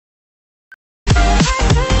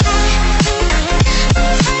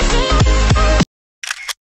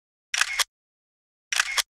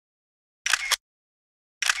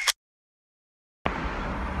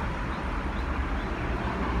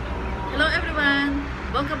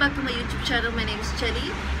Welcome back to my YouTube channel. My name is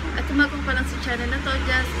Chelly. At kung bago pa lang sa channel na to,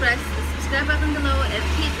 just press the subscribe button below and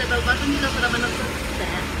hit the bell button below para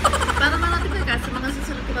ma-notify ka sa mga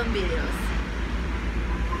susunod ko pang videos.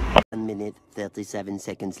 1 minute, 37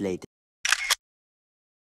 seconds later.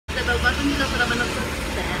 The bell button below para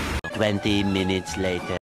ma-notify. 20 minutes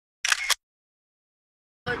later.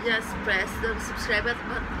 Just press the subscribe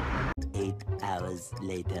button. 8 hours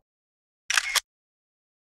later.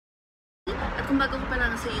 At kung bago pa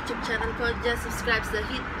lang sa YouTube channel ko, just subscribe the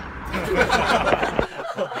hit.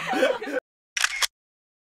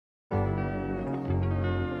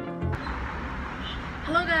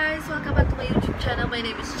 Hello guys! Welcome back to my YouTube channel. My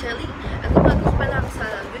name is Chelly. At kung bago pa lang sa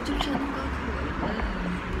YouTube channel ko,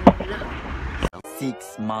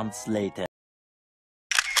 6 months later.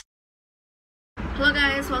 Hello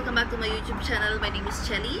guys! Welcome back to my YouTube channel. My name is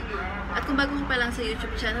Chelly. At kung bago pa lang sa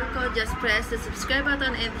YouTube channel ko, just press the subscribe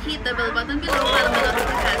button and hit the bell button below para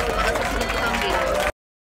ma-notify ka sa mga susunod ko pang videos.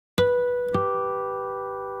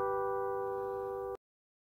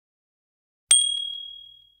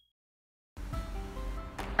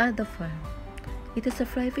 Ada Farm. It is a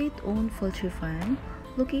private-owned poultry farm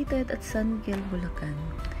located at San Miguel, Bulacan.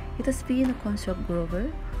 It has been a contract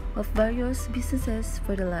grower of various businesses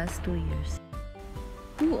for the last 2 years.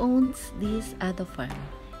 Who owns this Ada Farm?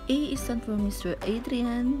 A is stand for Mr.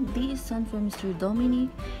 Adrian, D is stand for Mr.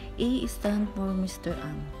 Dominic, A is stand for Mr.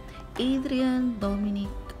 Ang. Adrian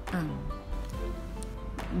Dominic Ang.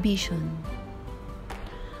 Vision: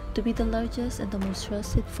 to be the largest and the most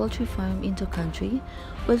trusted poultry farm in the country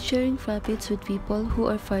while sharing profits with people who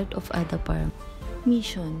are part of Ada Farm.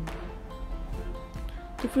 Mission: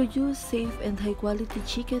 to produce safe and high quality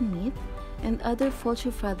chicken meat and other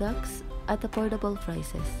poultry products at affordable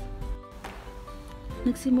prices.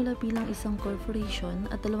 Nagsimula bilang isang corporation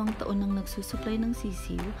at 2 taon nang nagsusupply ng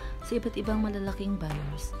sisiw sa iba't ibang malalaking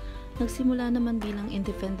buyers. Nagsimula naman bilang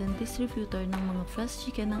independent distributor ng mga fresh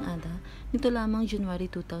chicken ng Ada nito lamang January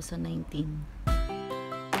 2019.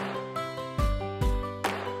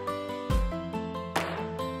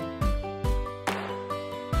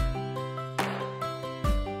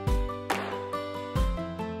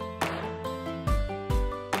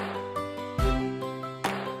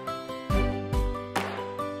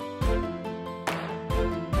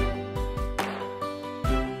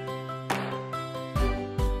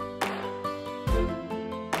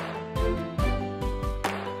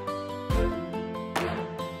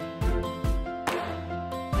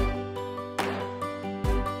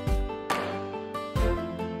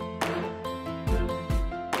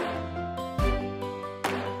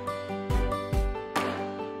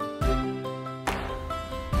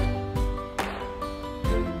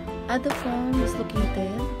 Ada Farm is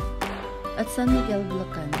located at San Miguel,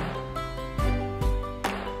 Bulacan.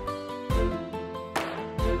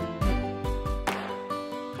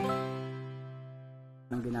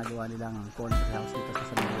 Ang ginagawa nila ng country house dito sa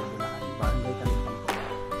San Miguel, Bulacan. Barangay Caloocan po.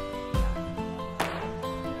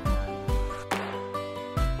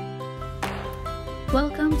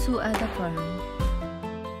 Welcome to Ada Farm.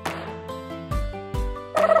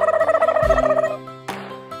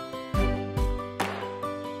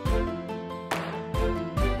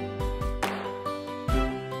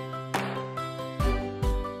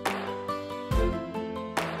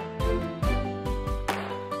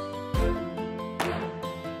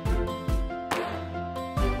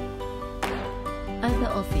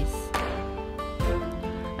 Ada Office.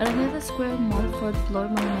 Araneta Square Mall, 4th floor,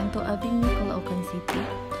 Monumento Avenue, Caloocan City.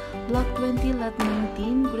 Block 20, Lot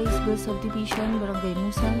 19, Graceville Subdivision, Barangay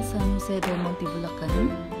Musan, San Jose del Monte,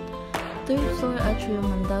 Bulacan. 3rd floor, Atrium,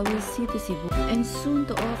 Mandawi City, Cebu. And soon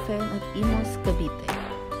to open at Imus Cavite.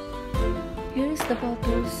 Here is the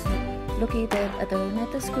photos located at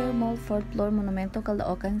Araneta Square Mall, 4th floor, Monumento,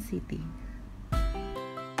 Caloocan City.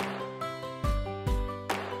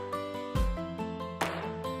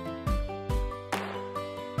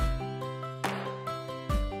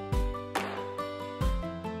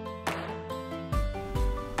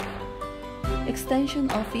 Extension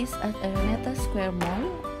Office at Araneta Square Mall,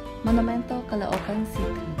 Monumento, Caloocan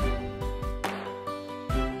City.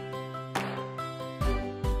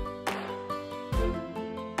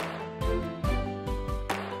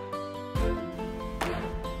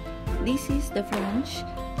 This is the branch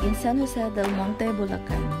in San Jose del Monte,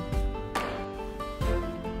 Bulacan.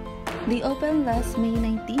 They opened last May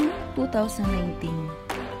 19, 2019.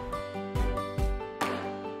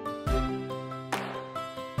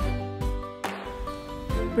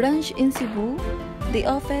 Branch in Cebu, they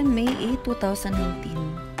opened May 8, 2019.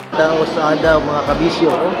 Tao sa Ada, mga kabisyo.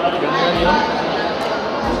 Tingnan nyo.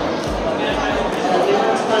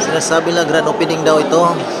 Sinasabi lang grand opening daw ito.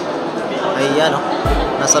 Ayan, oh.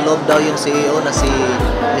 Nasa loob daw yung CEO na si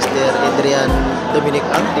Mr. Adrian Dominic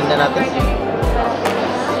Ang. Tingnan natin.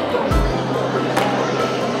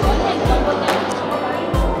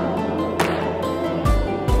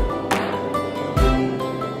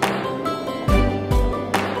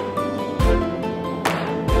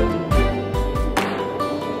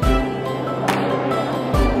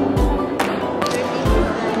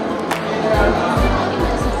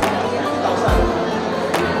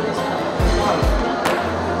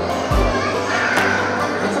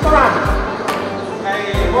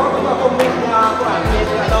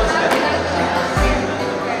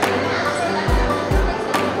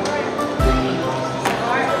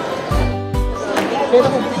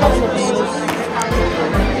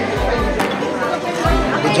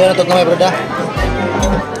 Video na ito kamay, broda.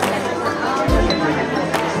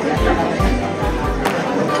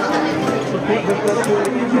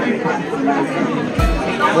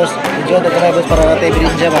 Bos, video na ito kamay, bos, para natin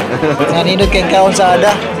birinja ba? Naninod kayong kaon sa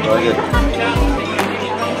ada.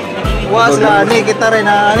 Was na, ani, kita rin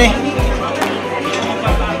na, ani.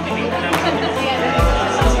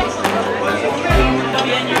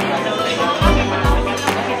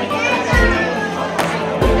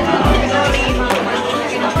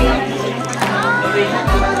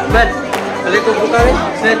 Ben, balik ko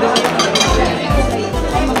rin.